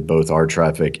impacted both our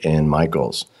traffic and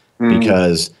Michael's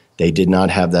because they did not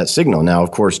have that signal. Now,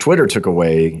 of course, Twitter took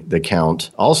away the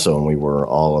count also, and we were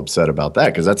all upset about that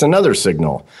because that's another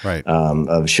signal right.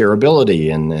 Of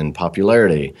shareability and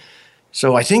popularity.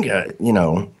 So I think,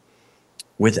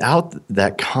 without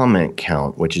that comment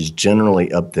count, which is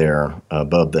generally up there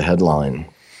above the headline,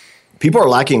 people are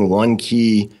lacking one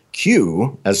key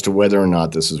cue as to whether or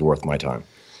not this is worth my time.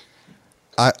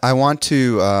 I want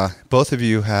to, both of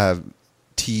you have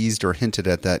teased or hinted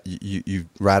at that you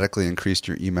radically increased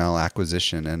your email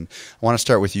acquisition. And I want to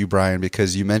start with you, Brian,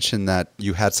 because you mentioned that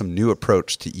you had some new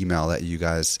approach to email that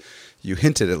you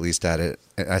hinted at least at it.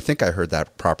 I think I heard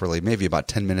that properly, maybe about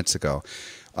 10 minutes ago.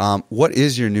 What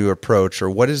is your new approach, or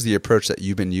what is the approach that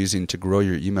you've been using to grow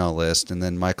your email list? And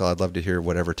then, Michael, I'd love to hear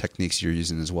whatever techniques you're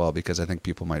using as well, because I think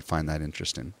people might find that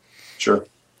interesting. Sure.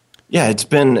 Yeah,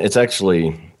 it's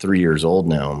actually 3 years old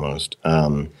now almost.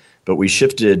 But we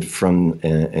shifted from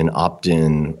an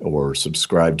opt-in or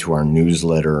subscribe to our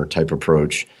newsletter type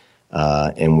approach,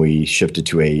 and we shifted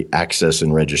to a access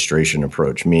and registration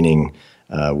approach, meaning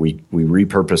we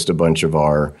repurposed a bunch of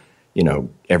our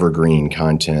evergreen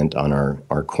content on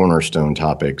our cornerstone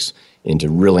topics into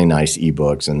really nice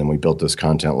ebooks. And then we built this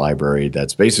content library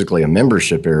that's basically a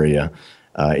membership area.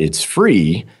 It's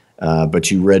free, but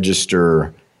you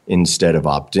register instead of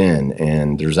opt-in.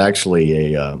 And there's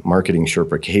actually a Marketing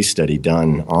Sherpa case study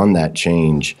done on that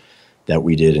change that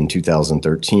we did in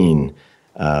 2013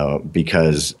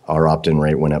 because our opt-in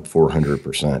rate went up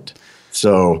 400%.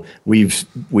 So we've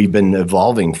been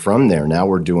evolving from there. Now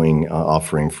we're doing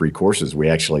offering free courses. We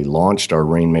actually launched our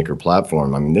Rainmaker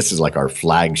platform. I mean, this is like our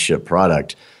flagship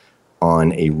product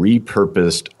on a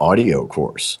repurposed audio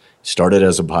course. Started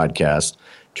as a podcast,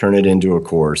 turn it into a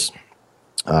course.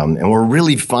 And we're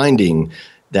really finding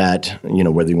that,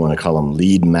 whether you want to call them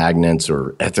lead magnets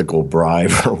or ethical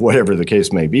bribe or whatever the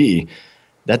case may be,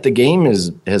 that the game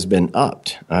has been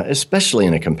upped, especially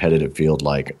in a competitive field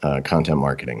like content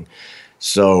marketing.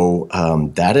 So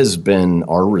that has been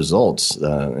our results.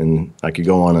 And I could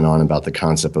go on and on about the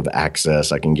concept of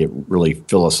access. I can get really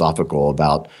philosophical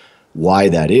about why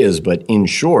that is. But in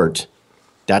short,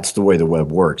 that's the way the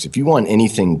web works. If you want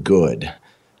anything good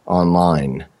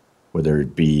online, whether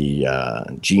it be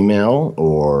Gmail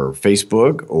or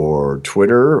Facebook or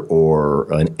Twitter or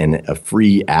a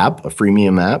free app, a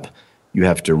freemium app, you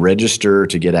have to register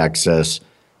to get access.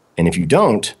 And if you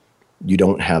don't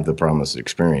have the promised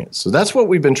experience. So that's what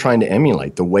we've been trying to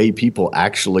emulate. The way people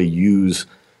actually use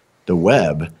the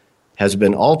web has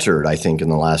been altered, I think, in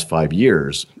the last 5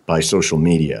 years by social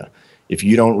media. If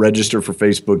you don't register for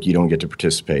Facebook, you don't get to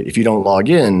participate. If you don't log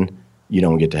in, you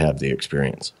don't get to have the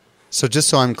experience. So just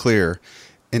so I'm clear,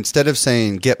 instead of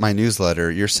saying get my newsletter,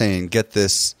 you're saying get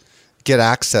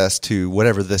access to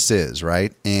whatever this is,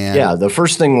 right? And yeah, the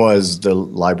first thing was the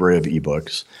library of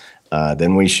ebooks.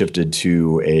 Then we shifted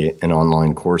to an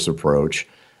online course approach.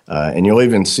 And you'll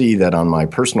even see that on my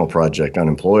personal project,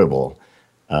 Unemployable,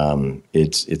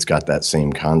 it's got that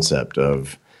same concept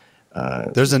of...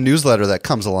 there's a newsletter that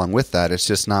comes along with that. It's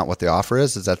just not what the offer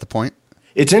is. Is that the point?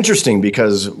 It's interesting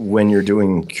because when you're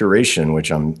doing curation,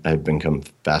 which I've become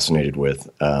fascinated with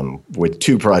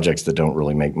two projects that don't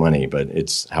really make money, but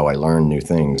it's how I learn new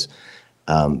things.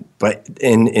 But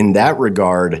in that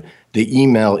regard, the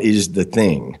email is the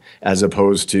thing, as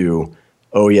opposed to,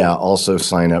 oh yeah, also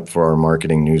sign up for our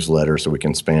marketing newsletter so we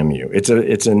can spam you.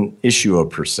 It's an issue of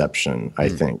perception, I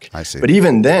think. I see. But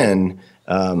even then,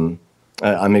 I'm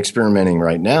experimenting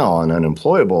right now on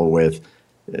Unemployable with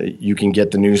you can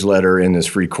get the newsletter in this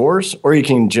free course, or you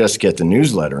can just get the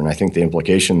newsletter. And I think the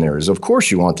implication there is, of course,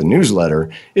 you want the newsletter.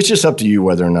 It's just up to you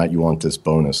whether or not you want this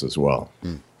bonus as well.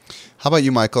 How about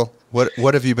you, Michael?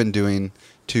 What have you been doing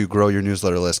to grow your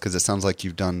newsletter list? Because it sounds like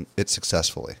you've done it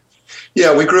successfully.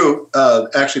 Yeah, we grew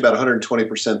actually about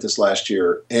 120% this last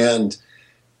year. And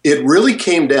it really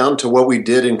came down to what we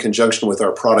did in conjunction with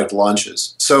our product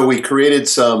launches. So we created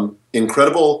some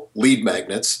incredible lead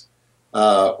magnets,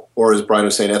 or as Brian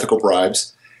was saying, ethical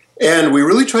bribes. And we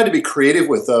really tried to be creative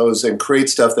with those and create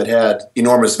stuff that had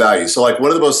enormous value. So like one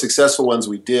of the most successful ones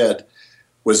we did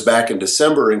was back in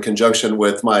December in conjunction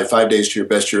with my 5 Days to Your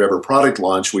Best Year Ever product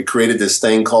launch. We created this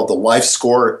thing called the Life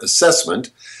Score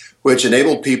Assessment, which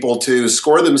enabled people to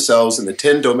score themselves in the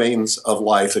 10 domains of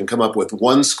life and come up with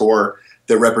one score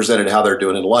that represented how they're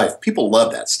doing in life. People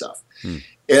love that stuff.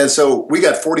 And so we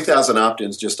got 40,000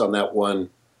 opt-ins just on that one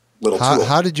little tool.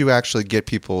 How did you actually get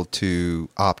people to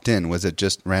opt in? Was it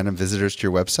just random visitors to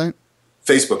your website?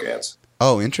 Facebook ads.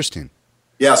 Oh, interesting.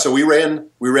 Yeah, so we ran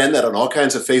that on all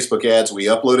kinds of Facebook ads. We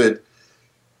uploaded,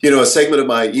 a segment of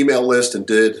my email list and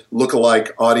did lookalike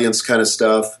audience kind of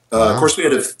stuff. Of course, we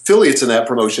had affiliates in that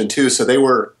promotion too, so they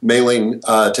were mailing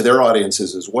to their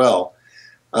audiences as well.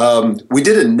 We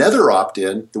did another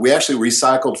opt-in that we actually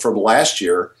recycled from last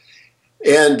year,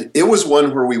 and it was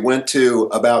one where we went to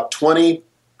about 20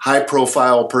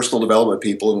 high-profile personal development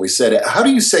people, and we said, how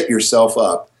do you set yourself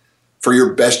up for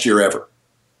your best year ever?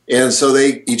 And so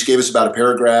they each gave us about a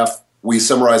paragraph. We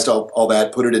summarized all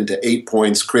that, put it into 8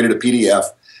 points, created a PDF,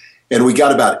 and we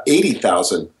got about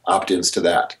 80,000 opt-ins to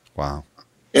that. Wow.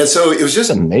 And so it was just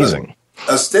amazing.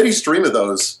 A steady stream of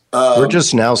those. We're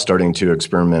just now starting to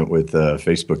experiment with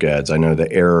Facebook ads. I know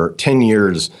the error, 10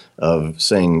 years of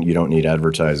saying you don't need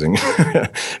advertising,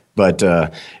 but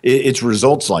it's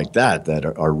results like that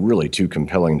are really too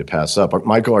compelling to pass up.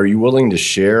 Michael, are you willing to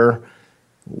share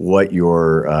what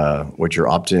your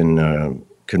opt-in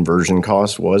conversion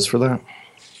cost was for that?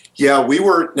 Yeah, we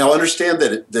were. Now understand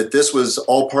that this was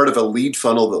all part of a lead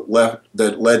funnel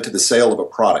that led to the sale of a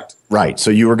product. Right. So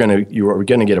you were gonna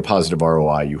get a positive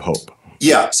ROI, you hope.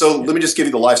 Yeah. So let me just give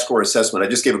you the life score assessment. I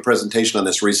just gave a presentation on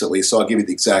this recently, so I'll give you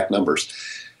the exact numbers.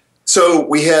 So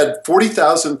we had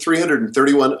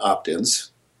 40,331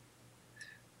 opt-ins.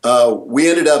 We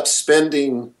ended up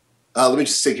spending. Let me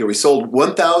just think here. We sold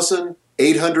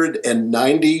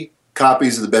 1,890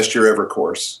 copies of the Best Year Ever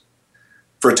course,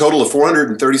 for a total of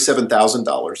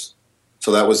 $437,000.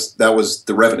 So that was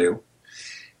the revenue.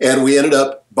 And we ended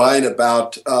up buying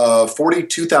about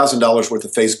 $42,000 worth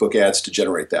of Facebook ads to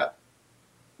generate that.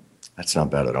 That's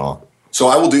not bad at all. So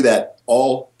I will do that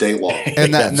all day long.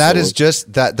 And that is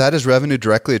just that is revenue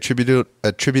directly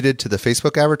attributed to the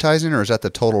Facebook advertising, or is that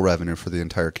the total revenue for the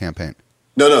entire campaign?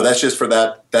 No, that's just for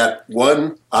that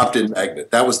one opt-in magnet.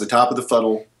 That was the top of the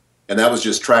funnel, and that was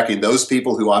just tracking those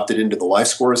people who opted into the life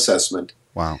score assessment.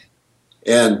 Wow.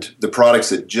 And the products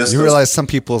that just... You realize some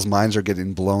people's minds are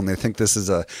getting blown. They think this is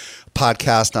a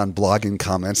podcast on blogging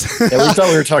comments. Yeah, we thought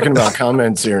we were talking about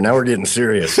comments here. Now we're getting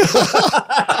serious.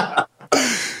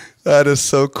 That is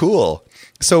so cool.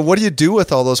 So what do you do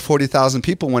with all those 40,000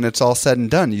 people when it's all said and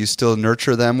done? You still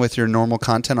nurture them with your normal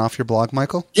content off your blog,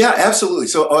 Michael? Yeah, absolutely.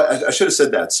 So I should have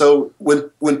said that. So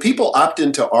when people opt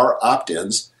into our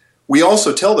opt-ins, we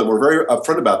also tell them, we're very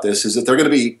upfront about this, is that they're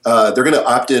going to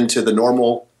opt into the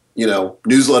normal,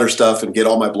 newsletter stuff and get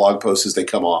all my blog posts as they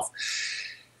come off.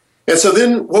 And so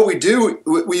then what we do,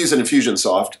 we use an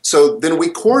Infusionsoft. So then we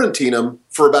quarantine them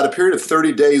for about a period of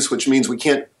 30 days, which means we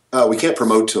can't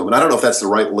promote to them. And I don't know if that's the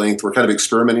right length. We're kind of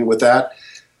experimenting with that.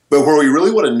 But where we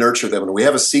really want to nurture them, and we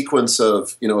have a sequence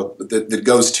of, that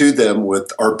goes to them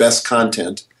with our best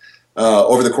content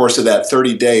over the course of that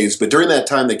 30 days. But during that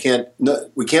time,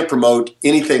 we can't promote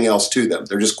anything else to them.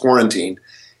 They're just quarantined.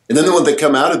 And then when they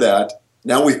come out of that,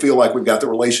 now we feel like we've got the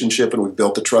relationship and we've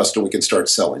built the trust and we can start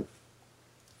selling.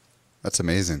 That's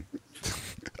amazing.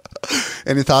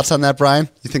 Any thoughts on that, Brian?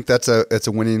 You think it's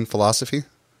a winning philosophy?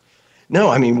 No,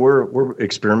 I mean, we're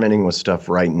experimenting with stuff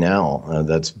right now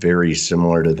that's very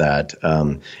similar to that.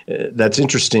 That's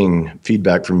interesting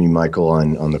feedback from you, Michael,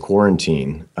 on the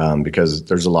quarantine, because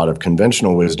there's a lot of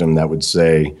conventional wisdom that would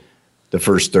say the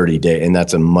first 30 days, and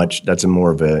that's a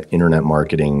more of a internet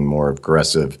marketing, more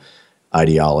aggressive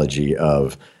ideology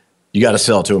of you got to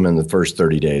sell to them in the first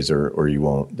 30 days or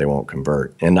they won't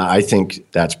convert. And I think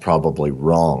that's probably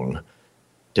wrong,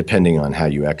 depending on how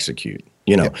you execute.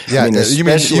 Yeah, I mean, you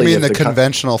mean the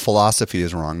conventional philosophy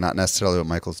is wrong, not necessarily what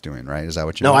Michael's doing, right? Is that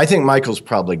what you mean? No, I think Michael's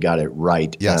probably got it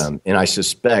right. Yes. And I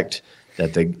suspect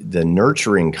that the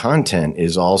nurturing content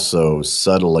is also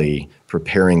subtly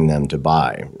preparing them to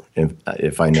buy,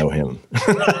 if I know him.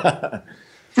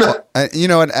 Well,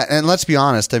 and let's be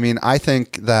honest. I mean, I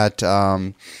think that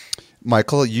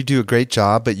Michael, you do a great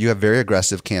job, but you have very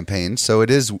aggressive campaigns. So it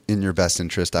is in your best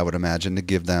interest, I would imagine, to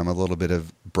give them a little bit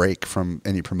of break from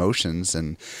any promotions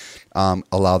and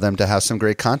allow them to have some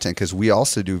great content, because we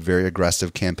also do very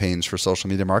aggressive campaigns for Social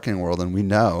Media Marketing World. And we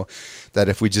know that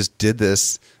if we just did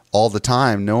this all the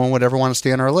time, no one would ever want to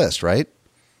stay on our list, right?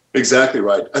 Exactly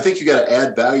right. I think you got to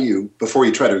add value before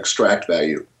you try to extract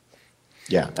value.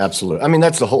 Yeah, absolutely. I mean,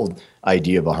 that's the whole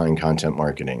idea behind content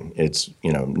marketing. It's,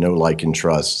 know, like, and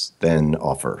trust, then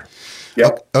offer.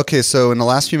 Yep. Okay, so in the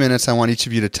last few minutes, I want each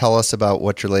of you to tell us about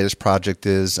what your latest project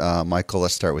is. Michael,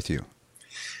 let's start with you.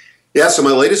 Yeah, so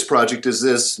my latest project is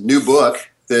this new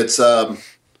book that's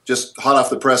just hot off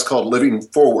the press called Living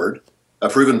Forward, A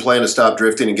Proven Plan to Stop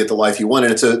Drifting and Get the Life You Want.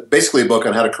 And it's basically a book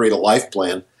on how to create a life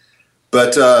plan.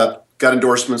 But got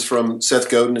endorsements from Seth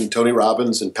Godin and Tony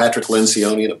Robbins and Patrick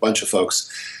Lencioni and a bunch of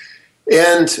folks.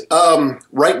 And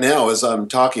right now, as I'm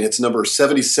talking, it's number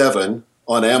 77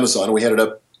 on Amazon. We had it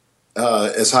up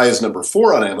as high as number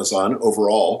 4 on Amazon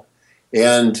overall.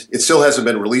 And it still hasn't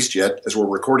been released yet as we're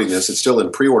recording this. It's still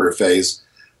in pre-order phase.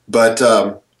 But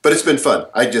it's been fun.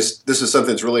 This is something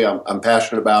that's really I'm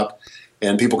passionate about.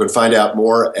 And people can find out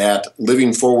more at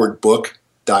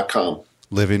livingforwardbook.com.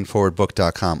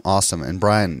 livingforwardbook.com. Awesome. And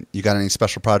Brian, you got any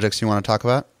special projects you want to talk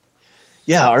about?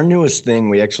 Yeah, our newest thing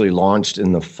we actually launched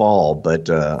in the fall, but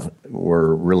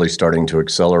we're really starting to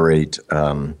accelerate.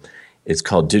 It's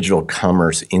called Digital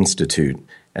Commerce Institute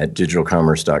at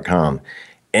digitalcommerce.com.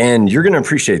 And you're going to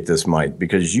appreciate this, Mike,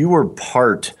 because you were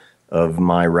part of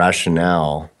my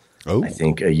rationale, I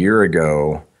think a year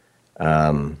ago,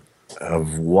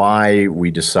 of why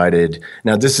we decided.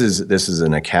 Now this is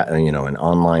an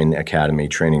online academy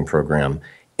training program,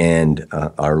 and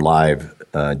our live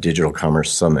digital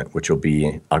commerce summit, which will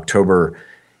be October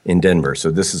in Denver.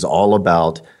 So this is all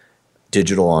about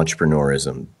digital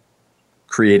entrepreneurism,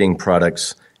 creating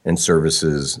products and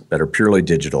services that are purely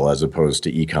digital as opposed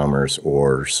to e-commerce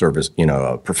or service,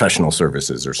 professional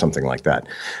services or something like that.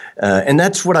 And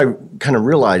that's what I kind of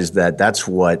realized, that's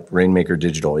what Rainmaker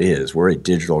Digital is. We're a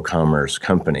digital commerce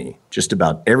company. Just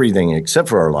about everything except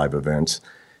for our live events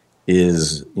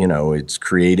is, it's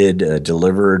created,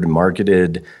 delivered,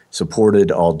 marketed,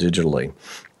 supported all digitally.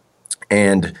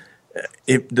 And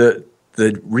the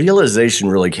realization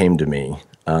really came to me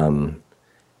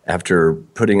after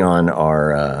putting on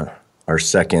our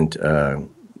second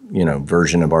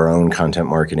version of our own content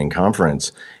marketing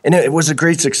conference. And it was a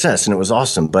great success and it was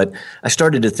awesome. But I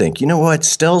started to think, you know what?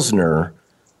 Stelzner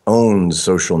owns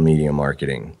social media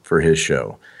marketing for his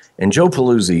show. And Joe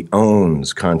Paluzzi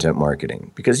owns content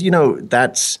marketing because,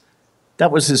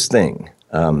 that was his thing.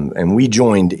 And we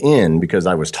joined in because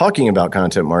I was talking about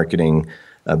content marketing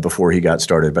before he got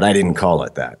started, but I didn't call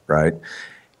it that, right?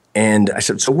 And I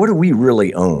said, so what do we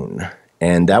really own?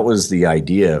 And that was the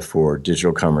idea for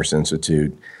Digital Commerce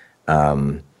Institute.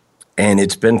 And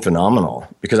it's been phenomenal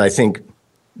because I think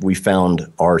we found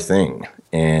our thing.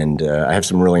 And I have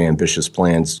some really ambitious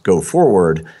plans go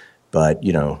forward. But,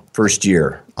 first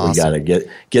year, awesome. We got to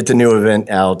get the new event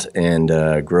out and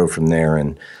grow from there.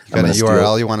 And got a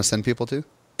URL you want to send people to?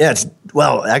 Yeah,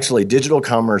 actually,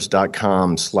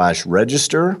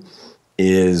 digitalcommerce.com/register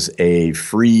is a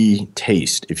free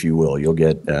taste, if you will. You'll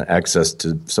get access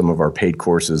to some of our paid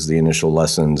courses, the initial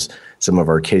lessons, some of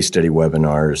our case study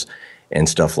webinars, and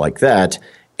stuff like that.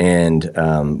 And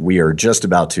we are just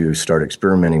about to start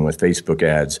experimenting with Facebook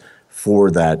ads for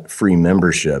that free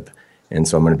membership. And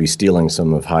so I'm going to be stealing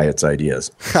some of Hyatt's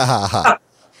ideas.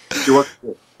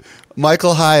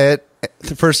 Michael Hyatt,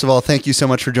 first of all, thank you so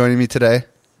much for joining me today.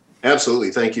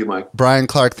 Absolutely. Thank you, Mike. Brian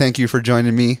Clark, thank you for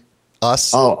joining me.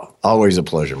 Us. Oh, always a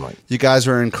pleasure, Mike. You guys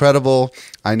were incredible.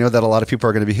 I know that a lot of people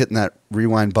are going to be hitting that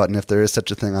rewind button if there is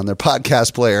such a thing on their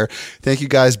podcast player. Thank you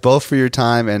guys both for your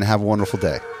time and have a wonderful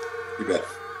day. You bet.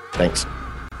 Thanks.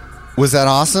 Was that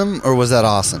awesome or was that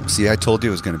awesome? See, I told you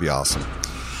it was going to be awesome.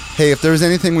 Hey, if there was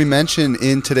anything we mentioned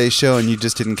in today's show and you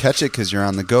just didn't catch it because you're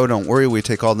on the go, don't worry. We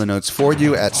take all the notes for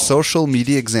you at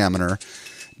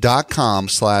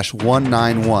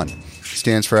socialmediaexaminer.com/191.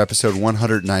 Stands for episode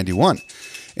 191.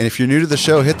 And if you're new to the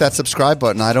show, hit that subscribe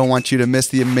button. I don't want you to miss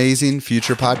the amazing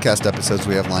future podcast episodes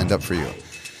we have lined up for you.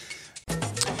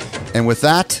 And with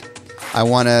that, I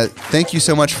want to thank you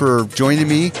so much for joining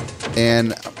me.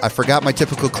 And I forgot my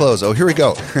typical close. Oh, here we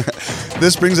go.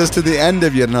 This brings us to the end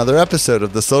of yet another episode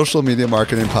of the Social Media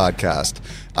Marketing Podcast.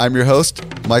 I'm your host,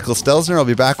 Michael Stelzner. I'll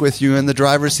be back with you in the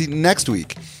driver's seat next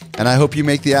week. And I hope you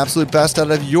make the absolute best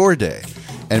out of your day.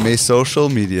 And may social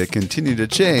media continue to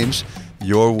change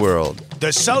your world.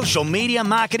 The Social Media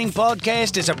Marketing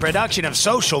Podcast is a production of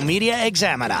Social Media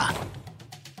Examiner.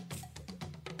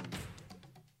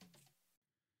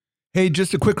 Hey,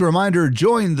 just a quick reminder,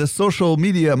 join the Social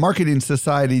Media Marketing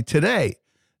Society today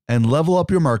and level up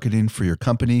your marketing for your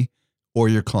company or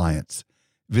your clients.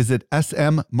 Visit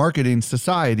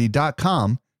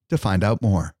smmarketingsociety.com to find out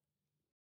more.